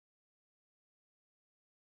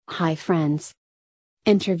Hi friends.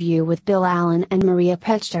 Interview with Bill Allen and Maria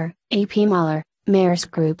PEJTER, AP MOLLER,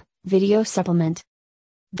 MAERSK Group, video supplement.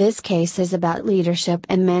 This case is about leadership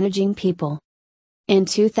and managing people. In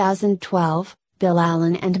 2012, Bill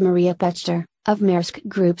Allen and Maria PEJTER, of MAERSK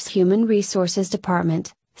Group's Human Resources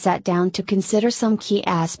Department, sat down to consider some key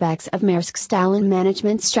aspects of MAERSK's talent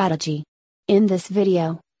management strategy. In this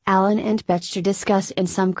video, Allen and PEJTER discuss in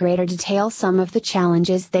some greater detail some of the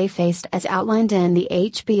challenges they faced as outlined in the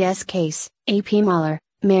HBS case, AP MOLLER,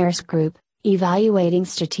 MAERSK Group, evaluating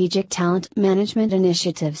strategic talent management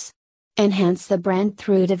initiatives. Enhance the brand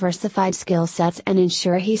through diversified skill sets and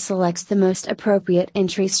ensure he selects the most appropriate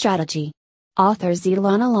entry strategy. Authors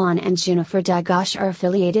Ilana Lon and Jennifer Dagosh are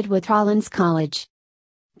affiliated with Rollins College.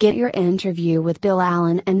 Get your interview with Bill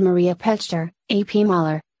Allen and Maria PEJTER, AP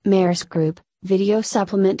MOLLER, MAERSK Group, video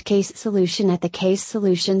supplement case solution at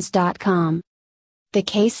thecasesolutions.com.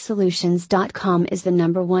 Thecasesolutions.com is the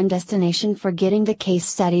 #1 destination for getting the case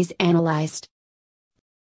studies analyzed.